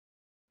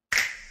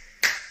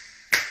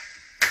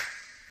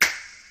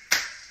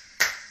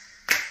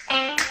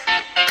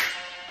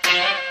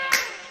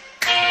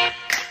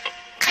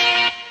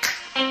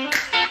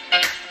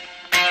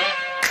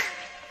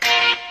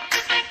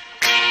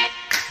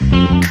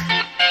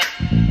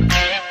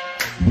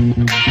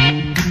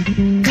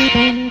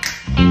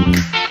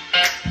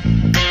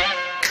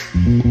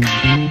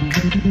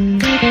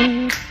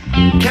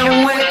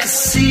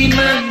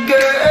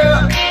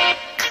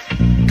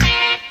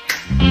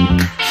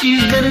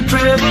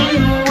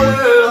traveling the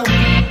world.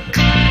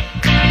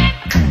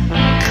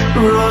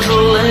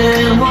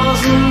 Rosalie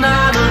wasn't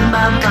out of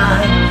my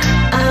mind.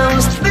 I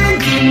was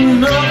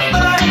thinking of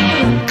her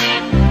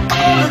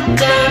all the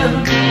time.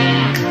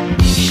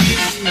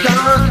 She's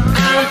gone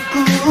out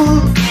cool.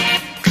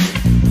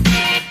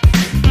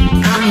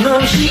 I know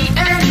she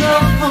ain't no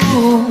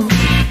fool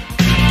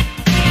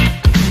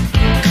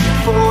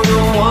for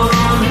the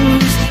one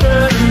who's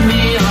turning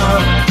me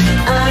on.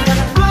 I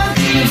got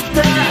plenty of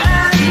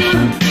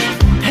time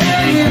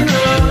hanging on.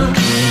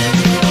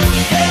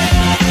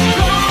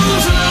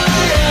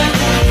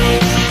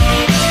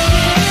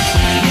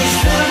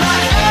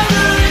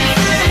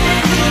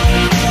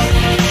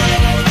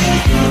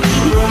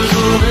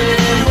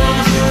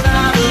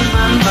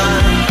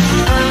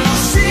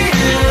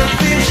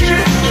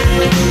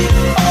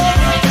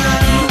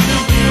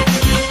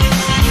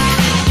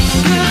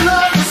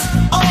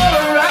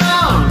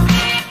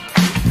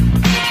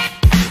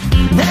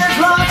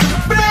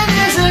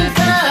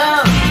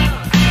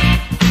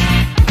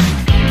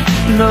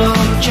 No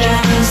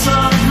chance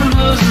of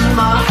losing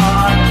my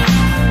heart,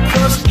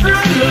 'cause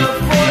true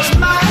love was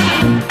my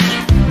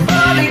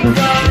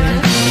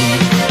bodyguard.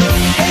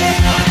 Hey,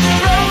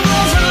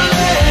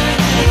 Rosalie,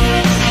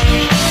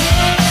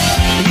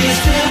 you're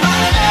still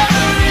my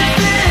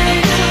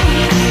everything.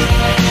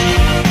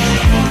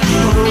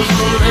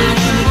 Rosalie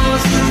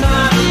was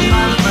not in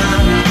my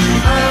mind.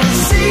 I'm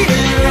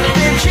seeing your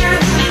picture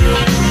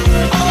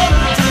all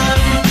the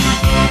time.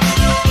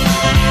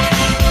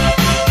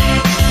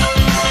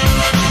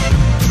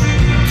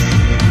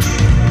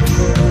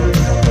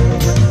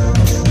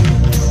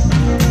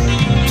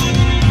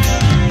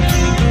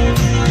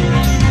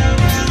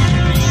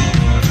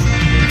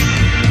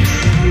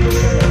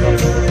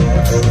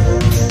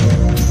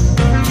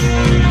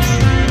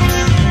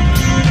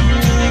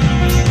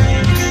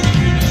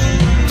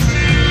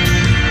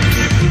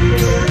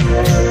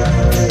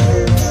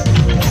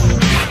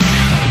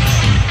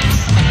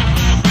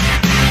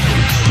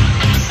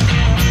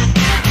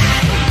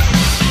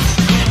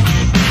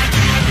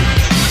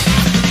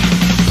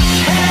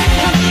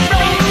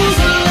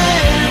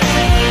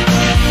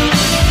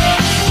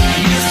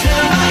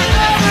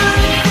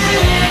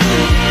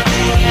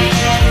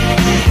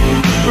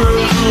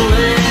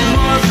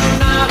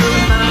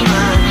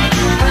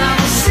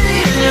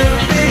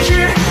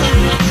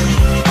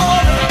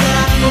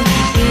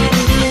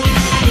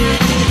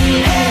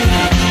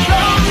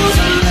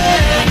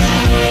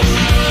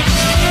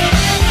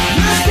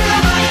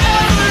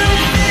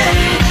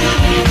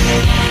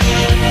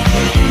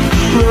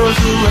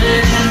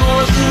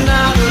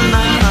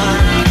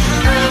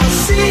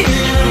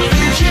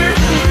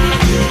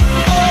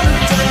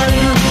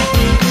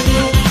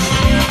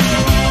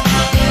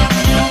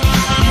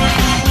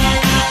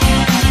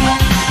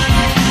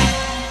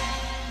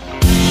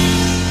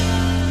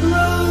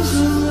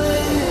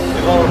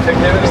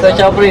 Staat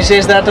jouw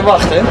prinses daar te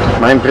wachten?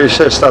 Mijn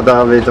prinses staat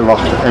daar weer te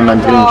wachten en mijn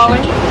prinsje.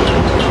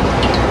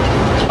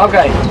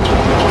 Oké.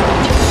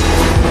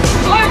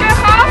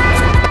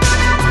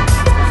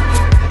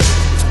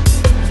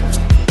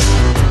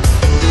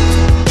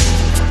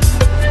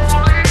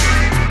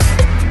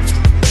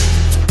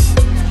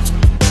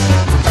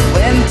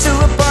 Went to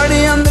a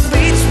party on the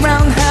beach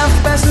round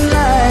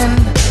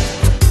 9:30.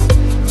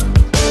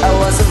 I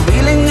was a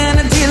wheeling and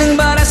a dealing,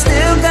 but I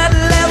still got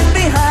left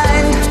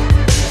behind.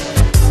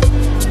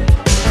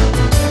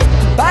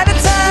 By the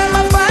time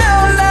I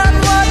found out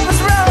what was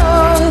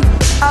wrong,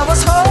 I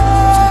was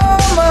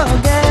home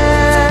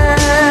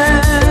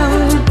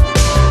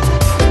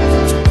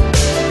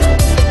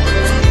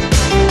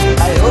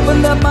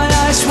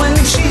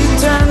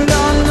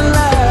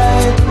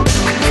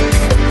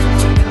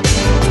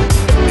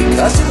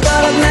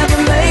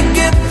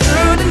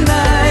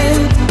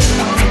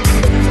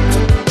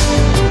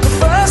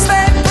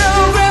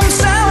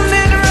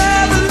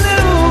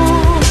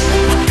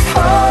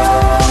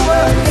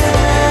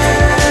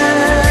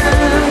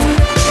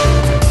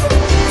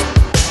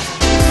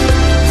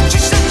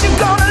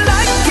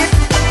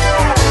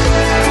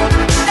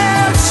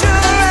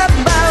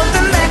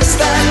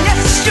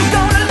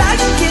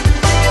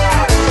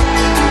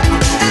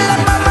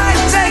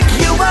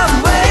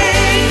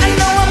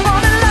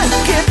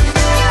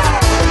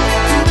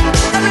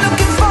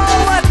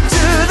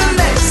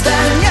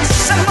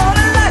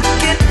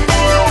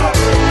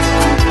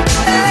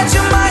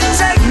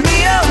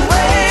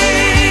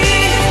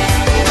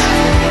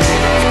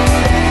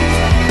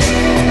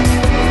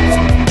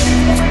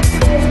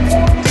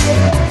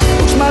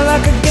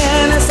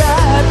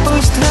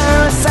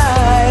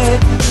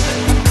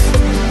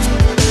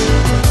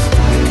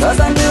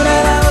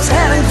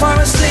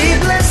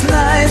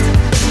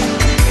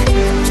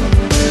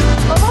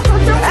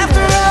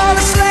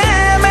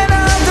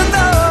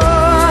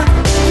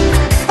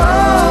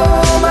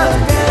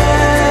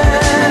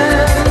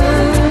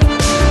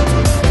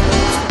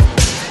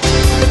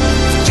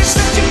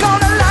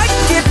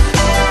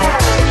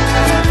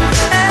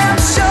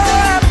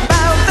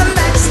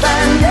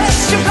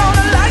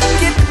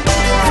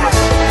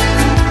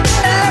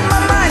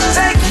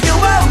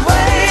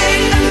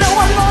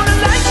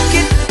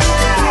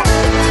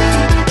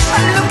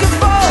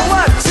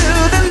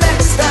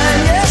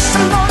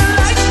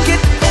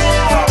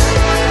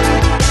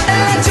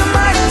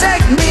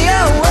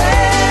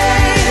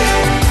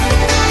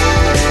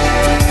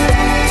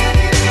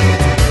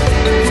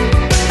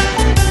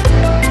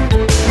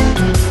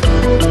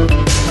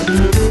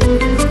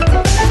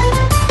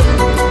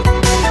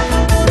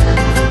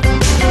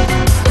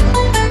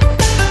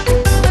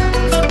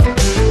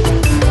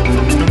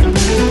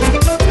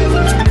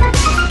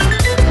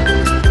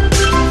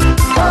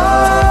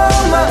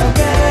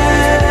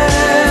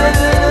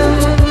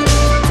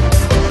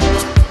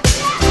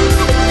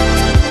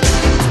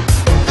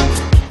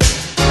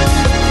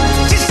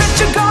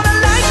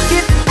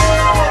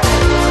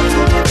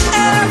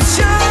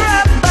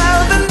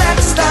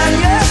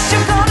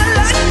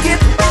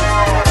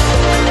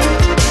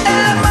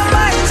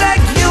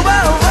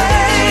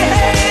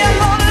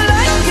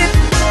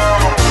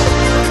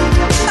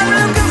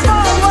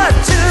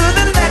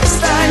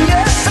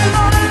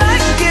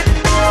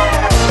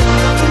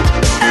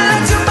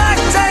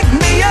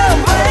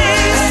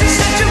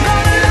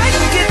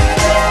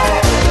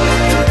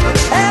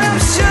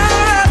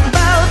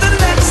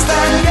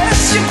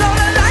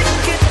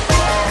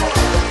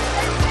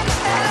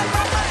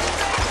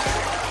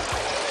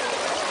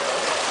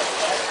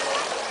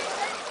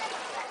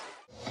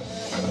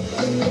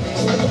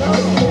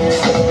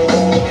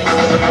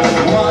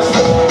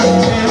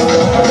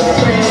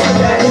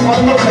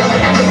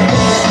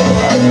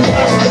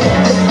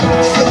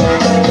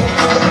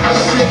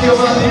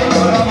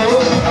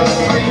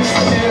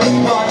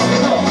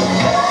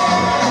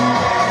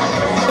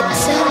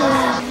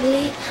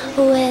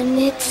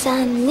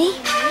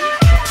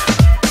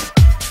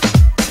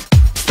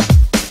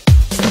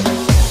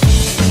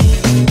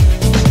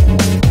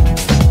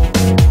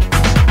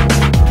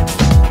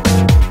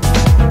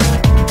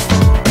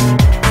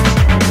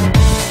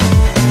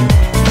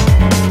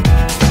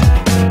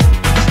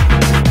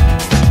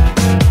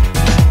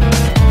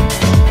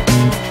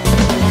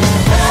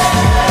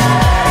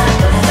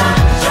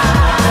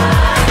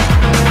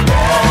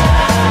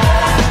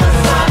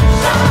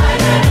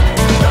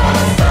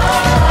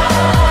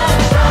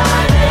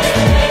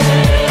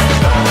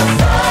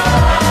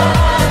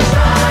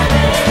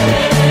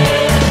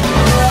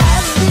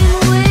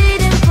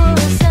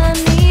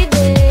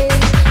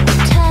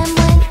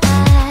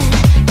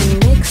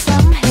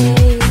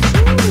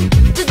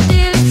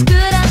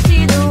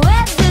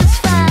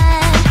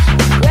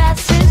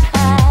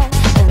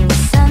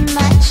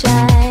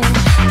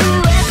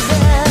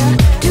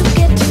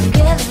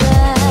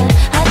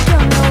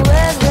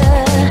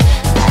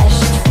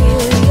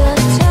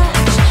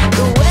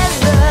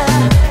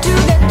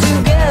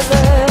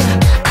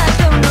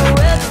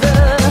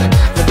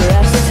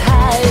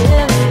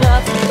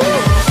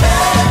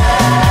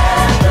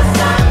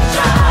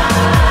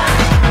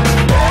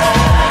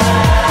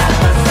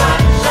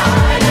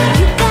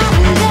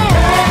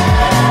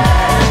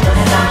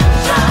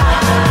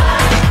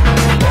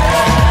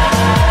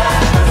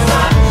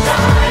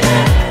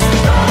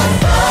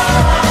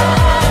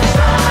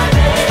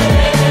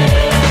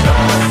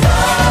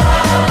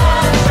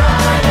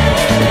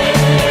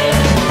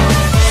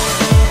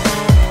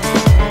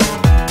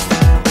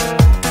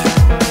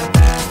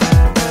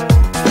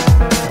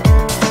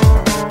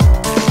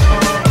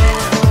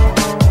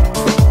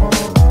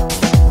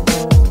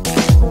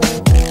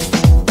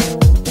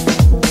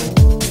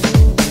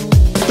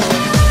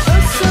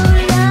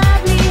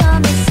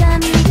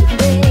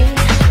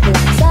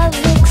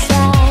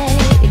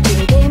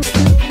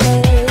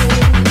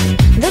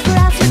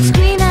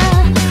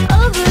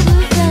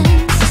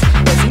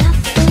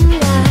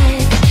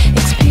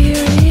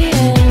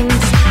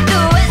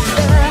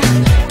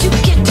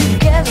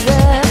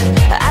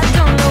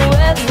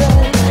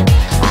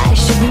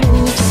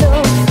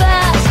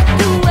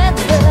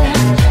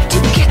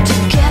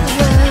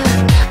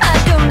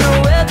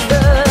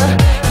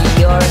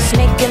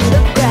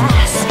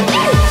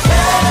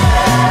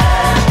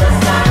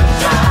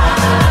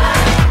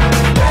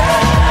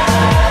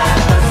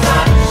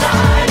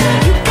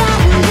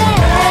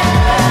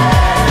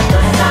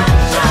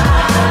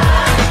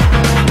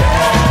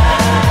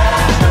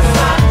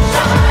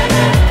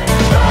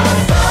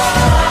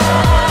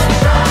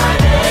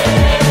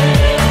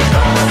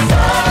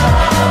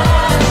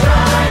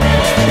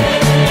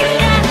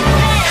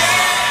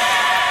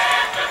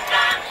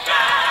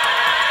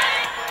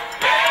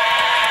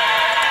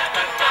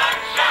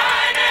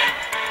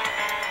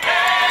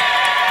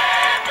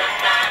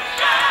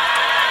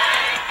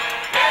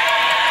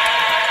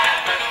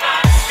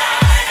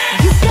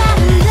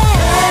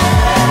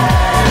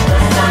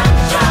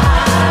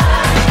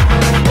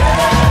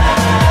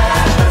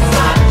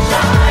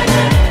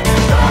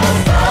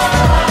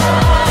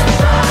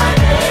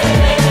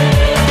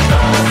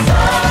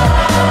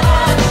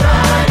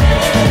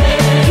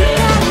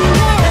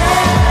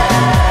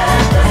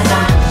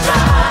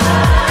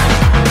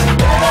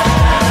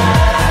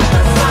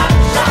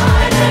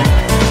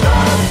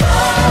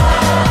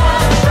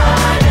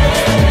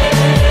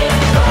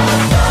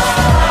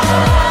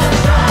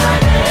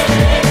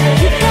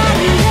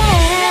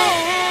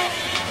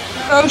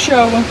Roos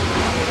showen.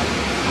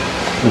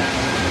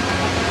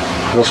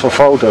 Dat is voor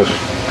foto's.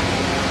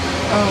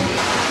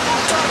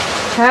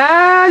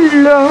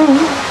 Hallo.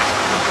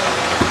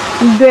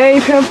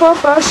 Dave en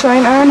papa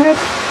zijn aan het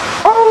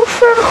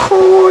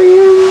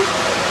overgooien.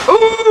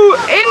 Oeh,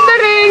 in de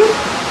ring.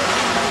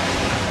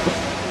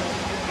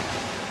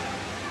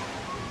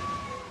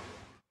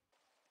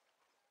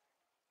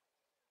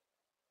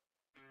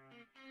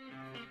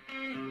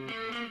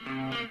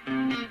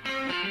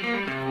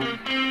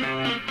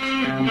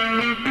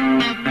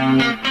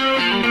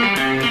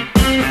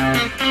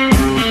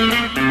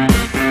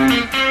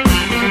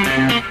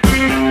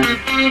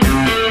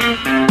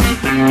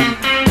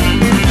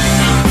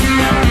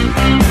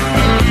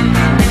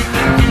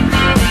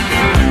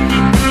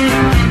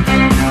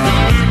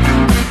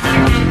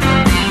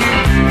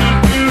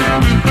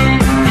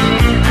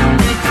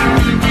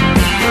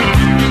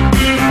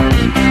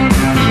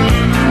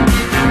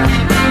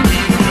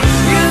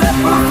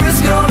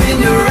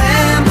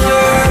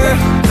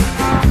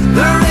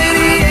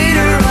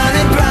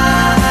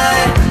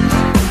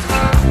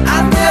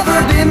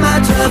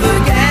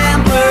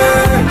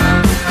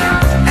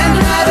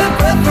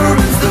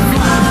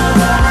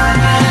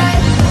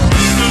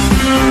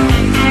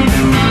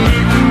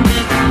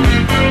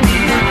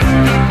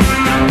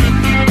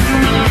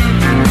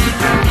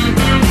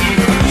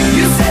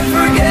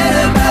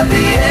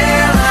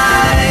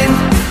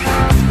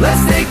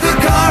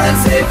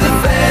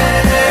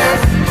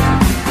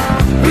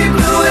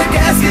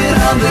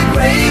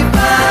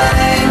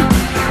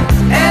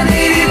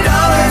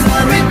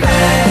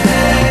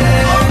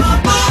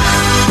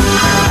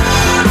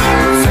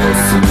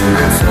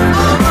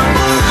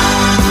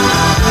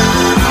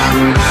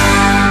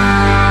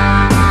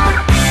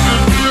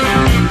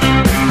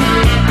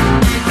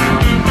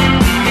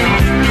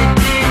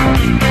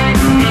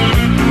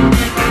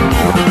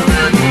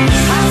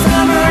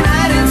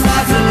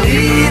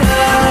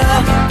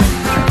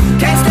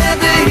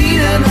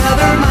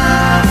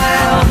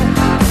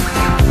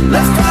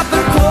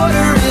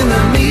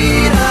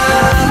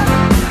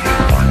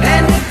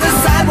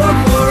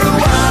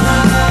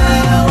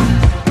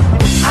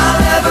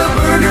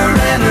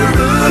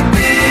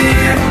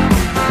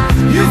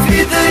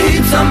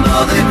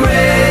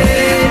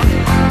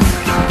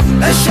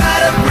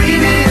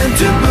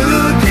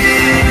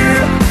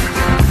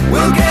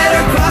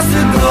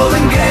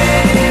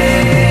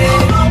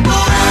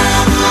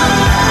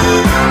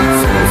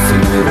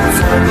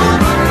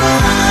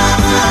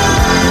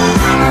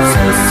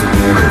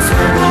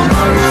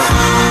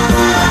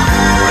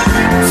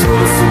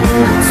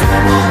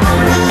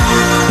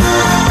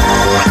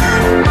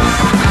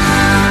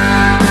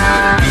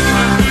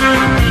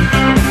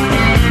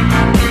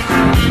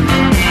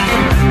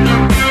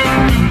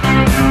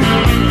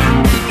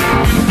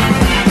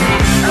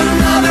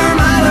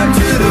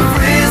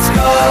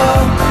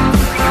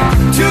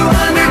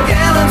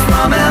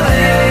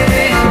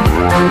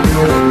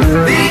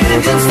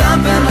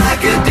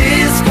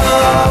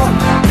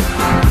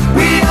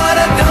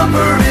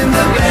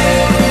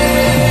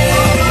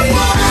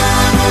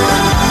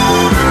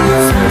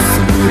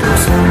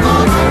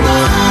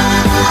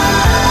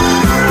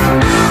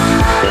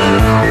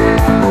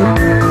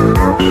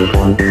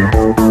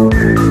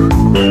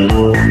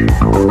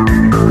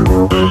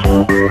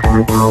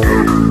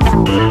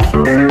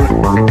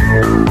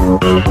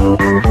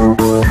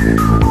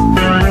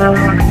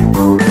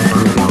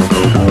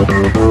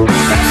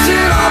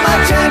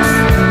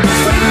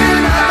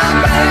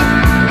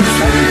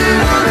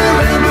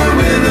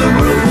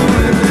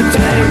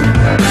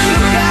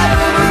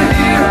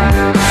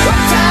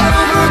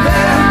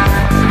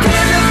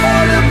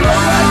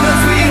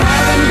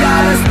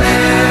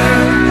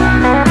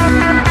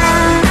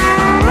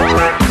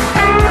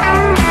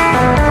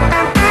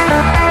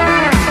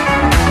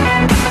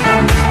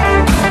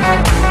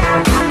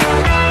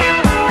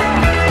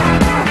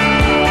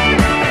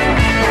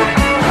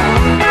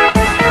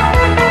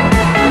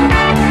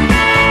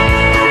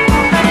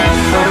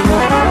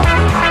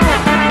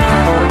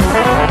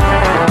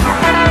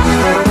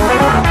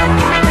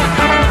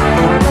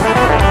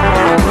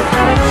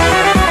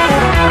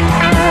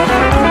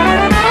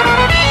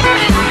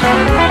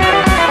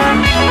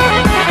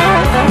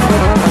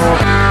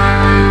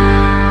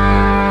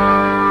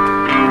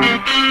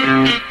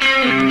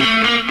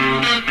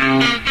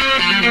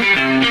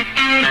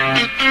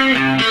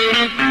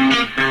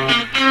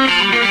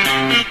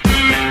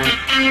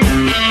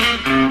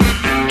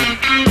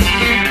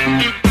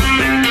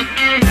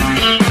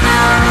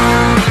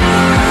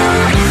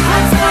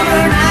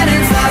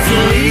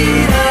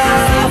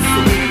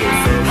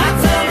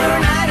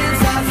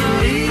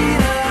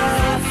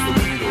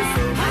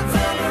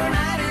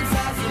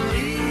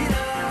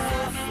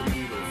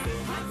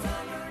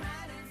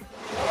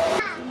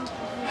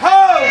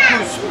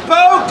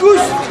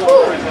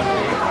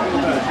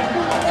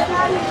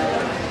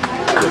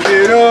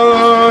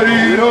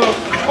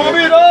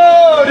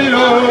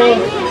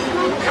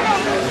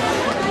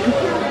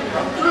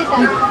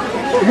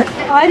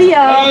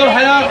 Arya.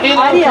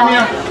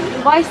 Arya.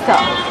 Waar is dat?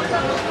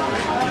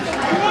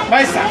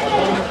 Waar is dat?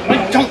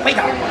 Jong, weet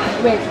dat.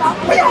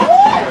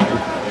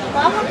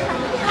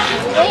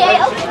 Wil jij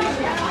ook?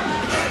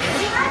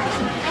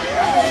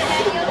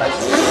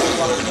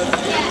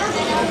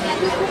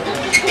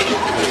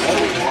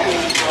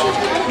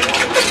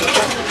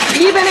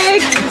 Hier ben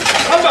ik.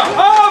 Papa,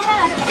 hop!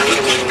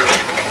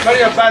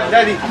 Maria,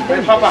 daddy,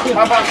 papa,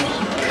 papa.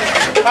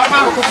 Papa.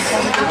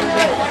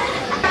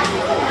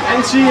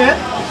 En zie je?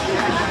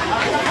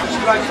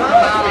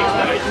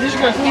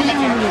 Yessica, kom hier.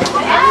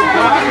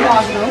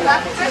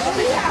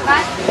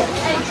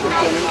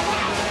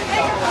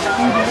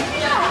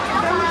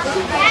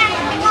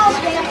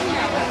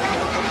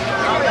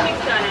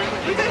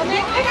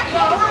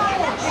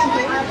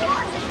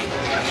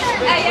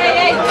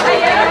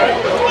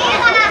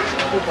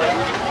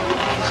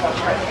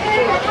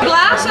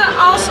 Blazen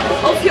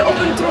alsof je op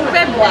een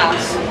trompet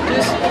blaast.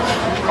 Dus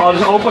Oh,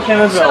 dus opa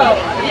kent het wel. zo,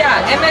 ja,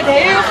 en met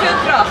heel veel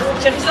kracht.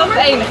 Zeg, is dat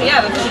het enige?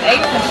 Ja, dat is het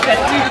enige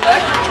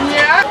natuurlijk.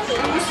 Ja.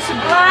 Dan moesten ze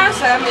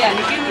blazen, maar ja,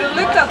 die kinderen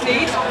lukt dat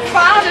niet.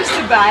 Vaders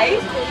erbij.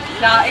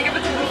 Nou, ik heb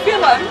het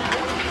gefilmd.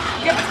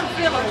 Ik heb het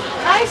gefilmd.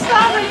 Hij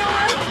staat er,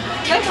 jongen.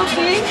 Net als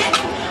ding.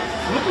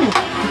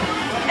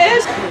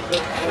 Is...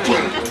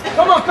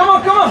 Kom op, kom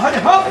op, kom op.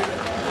 Hop.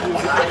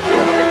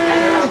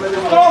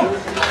 Kom.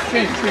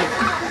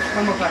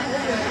 Kom maar klaar.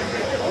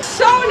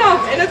 Zo nat!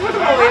 En het wordt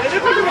rooier, en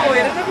het wordt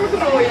rooier, en het wordt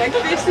rooier. Ik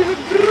wist in mijn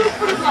broek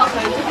voor het lachen.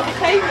 En toen op een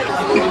gegeven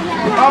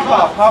moment... Papa,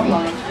 papa.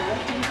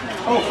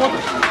 Oh,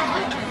 foto's.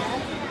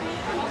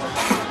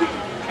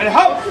 En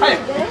hop, ga je.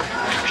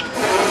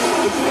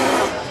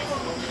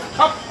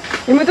 Hop.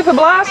 Je moet even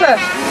blazen.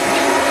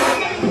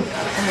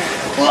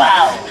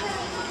 Wauw.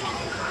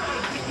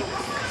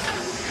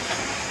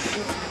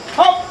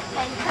 Hop.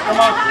 Kom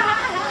op.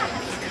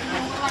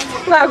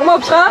 Nou, kom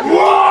op, schat.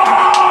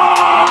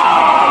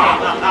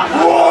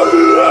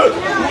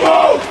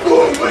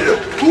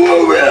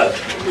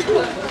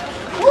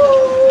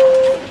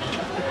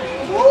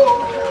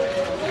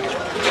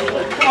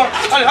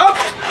 Allee, hop!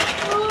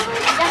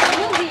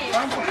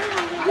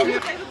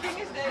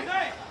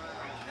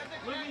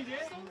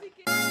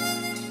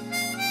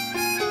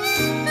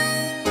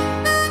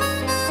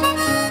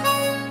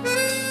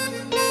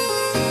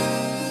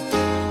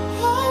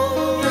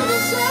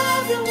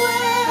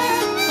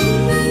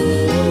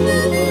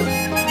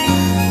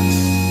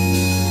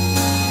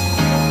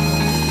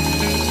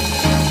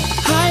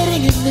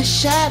 The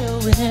shadow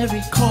in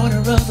every corner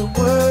of the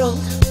world,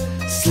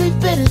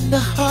 sleeping in the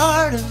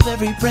heart of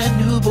every brand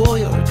new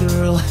boy or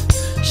girl.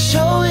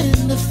 Show it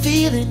in the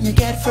feeling you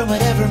get from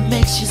whatever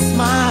makes you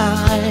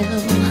smile.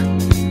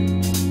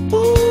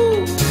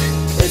 Ooh,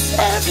 it's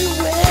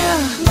everywhere.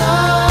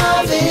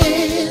 Love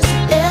is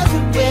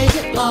everywhere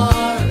you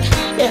are,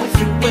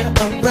 everywhere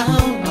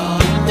around,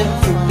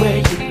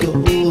 everywhere you go.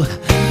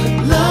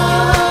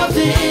 Love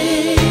is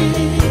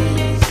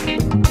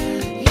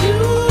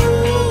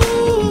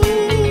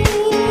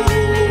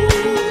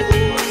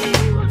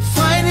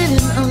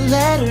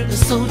a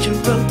soldier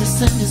wrote to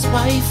send his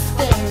wife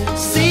there.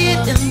 See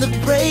it in the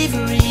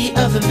bravery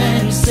of a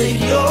man who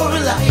saved your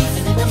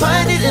life.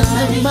 Find it in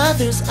the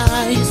mother's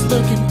eyes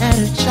looking at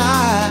her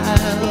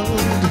child.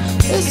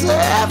 It's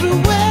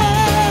everywhere,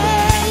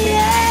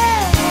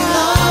 yeah.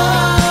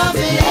 Love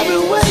is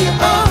everywhere you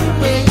are,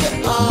 where you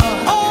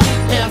are,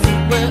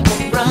 everywhere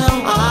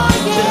around,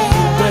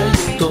 everywhere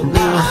you go.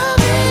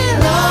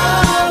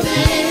 Love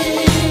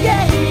is,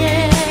 yeah,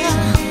 yeah.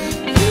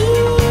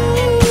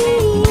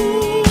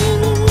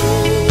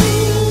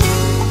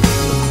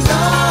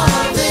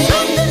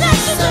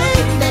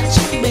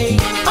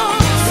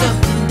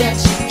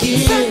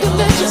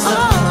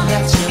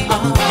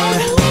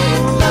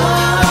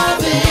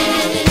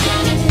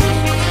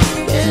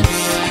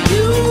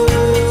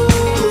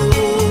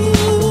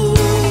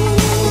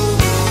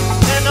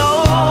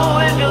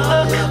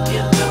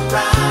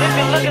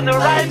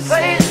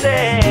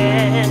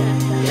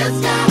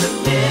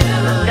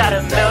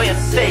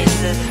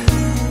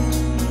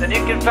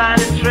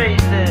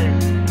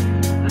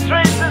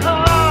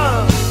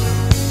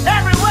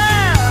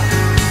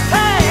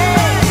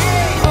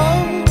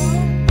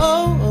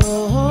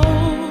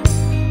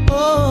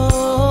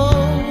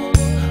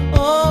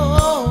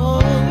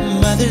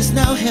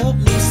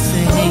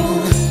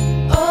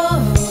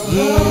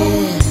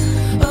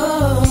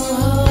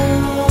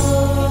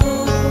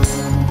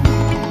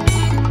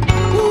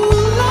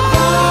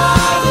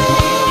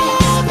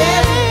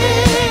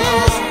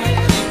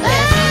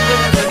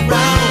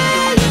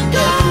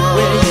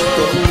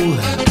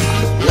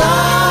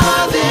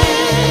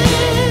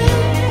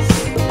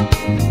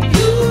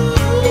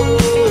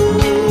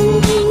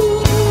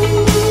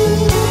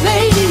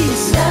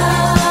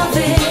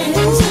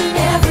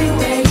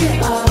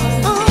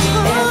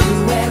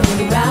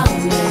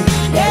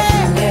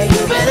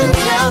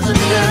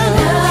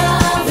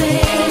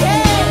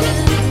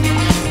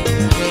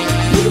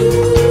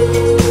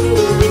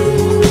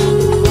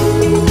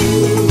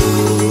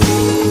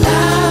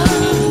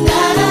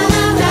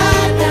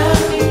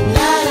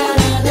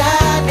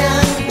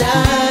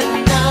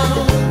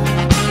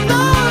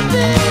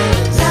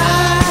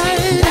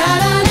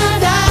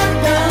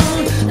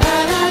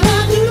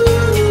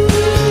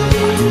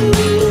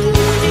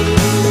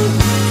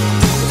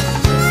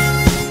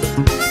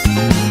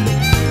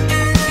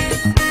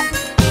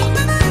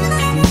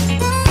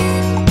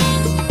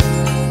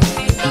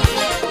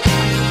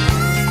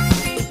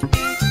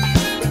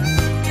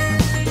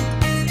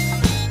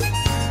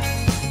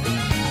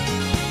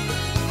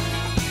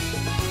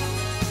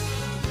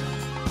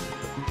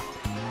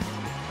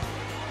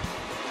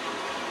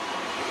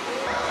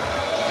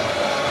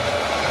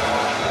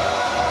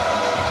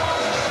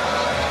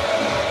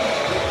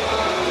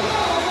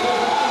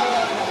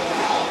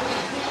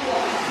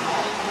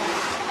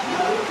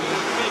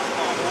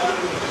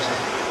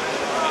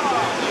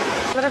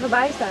 er even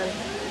bij staan.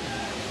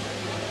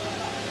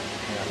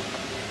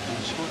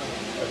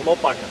 Even hem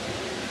oppakken.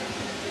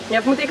 Ja,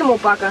 of moet ik hem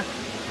oppakken?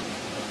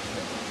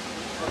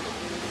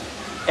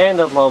 En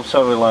dat loopt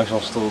zo weer langs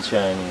ons stoeltje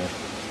heen hier.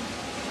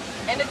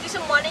 En het is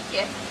een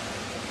mannetje.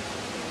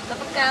 Dat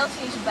een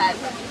kuiltje in zijn buik.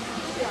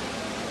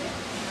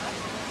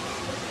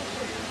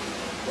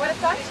 Hoor je het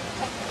thuis?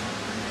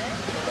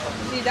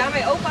 Zie je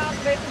daarmee openhalen,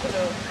 weet je wat ik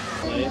bedoel?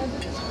 Nee,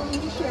 dit is gewoon een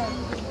liedje.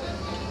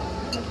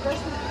 Met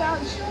best niet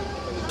thuis.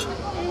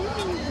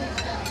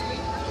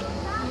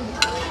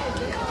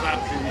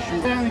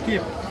 Ja, een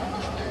kip.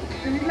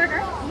 Vind je het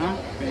lekker? Nou,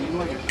 vind je niet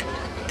lekker.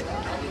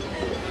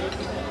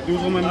 Doe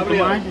het met een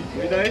tomaatje.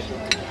 Wil je deze?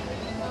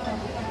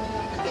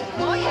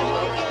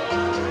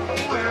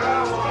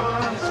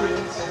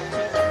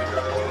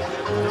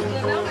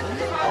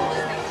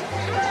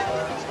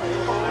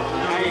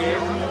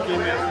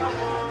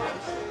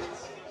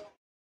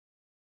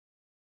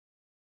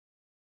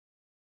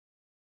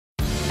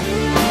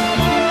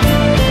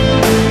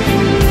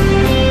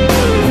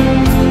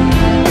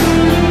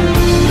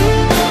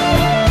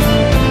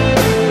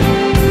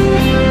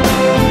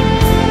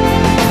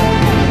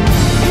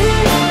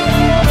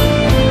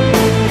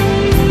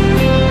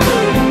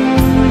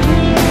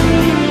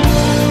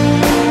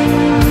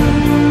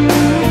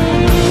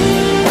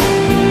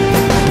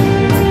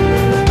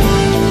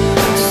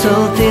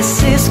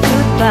 This is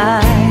goodbye.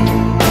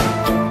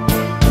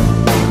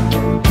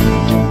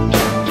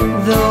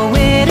 Though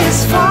it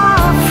is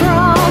far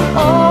from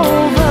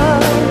over,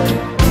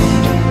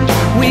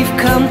 we've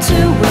come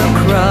to a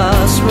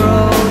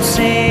crossroads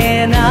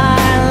in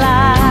our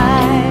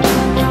life.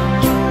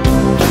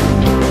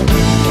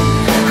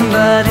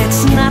 But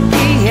it's not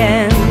the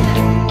end,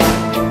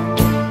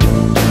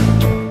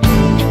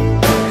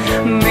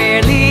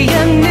 merely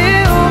a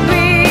new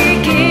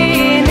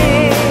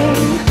beginning,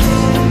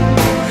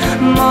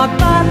 marked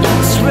by the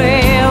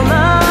trail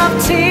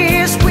of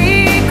tears we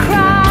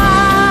cry.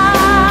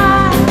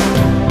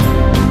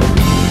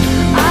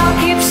 I'll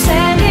keep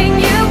sending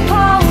you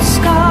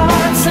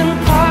postcards and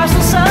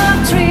parcels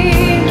of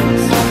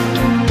dreams,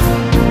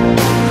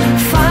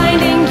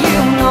 finding you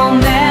no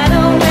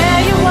matter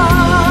where you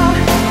are,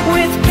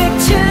 with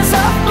pictures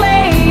of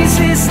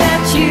places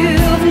that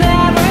you've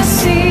never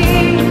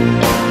seen.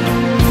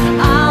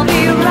 I'll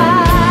be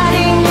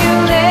writing you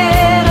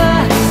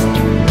letters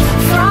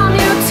from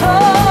Utopia.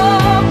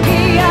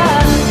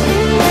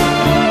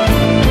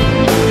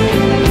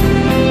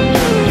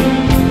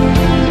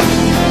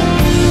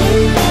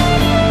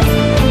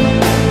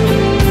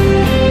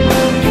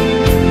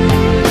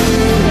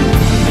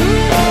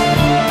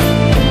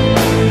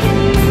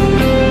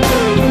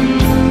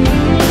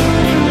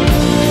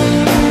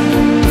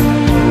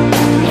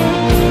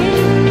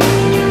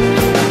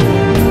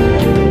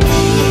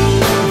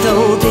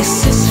 Though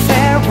this is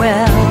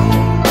farewell,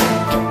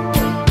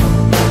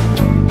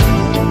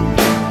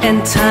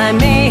 and time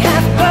may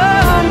have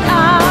burned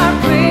our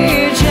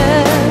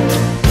bridges,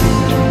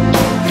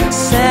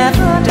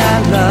 severed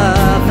our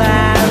love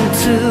and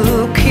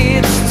took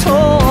its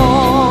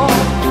toll.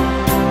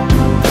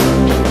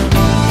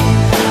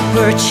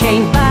 We're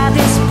chained by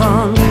this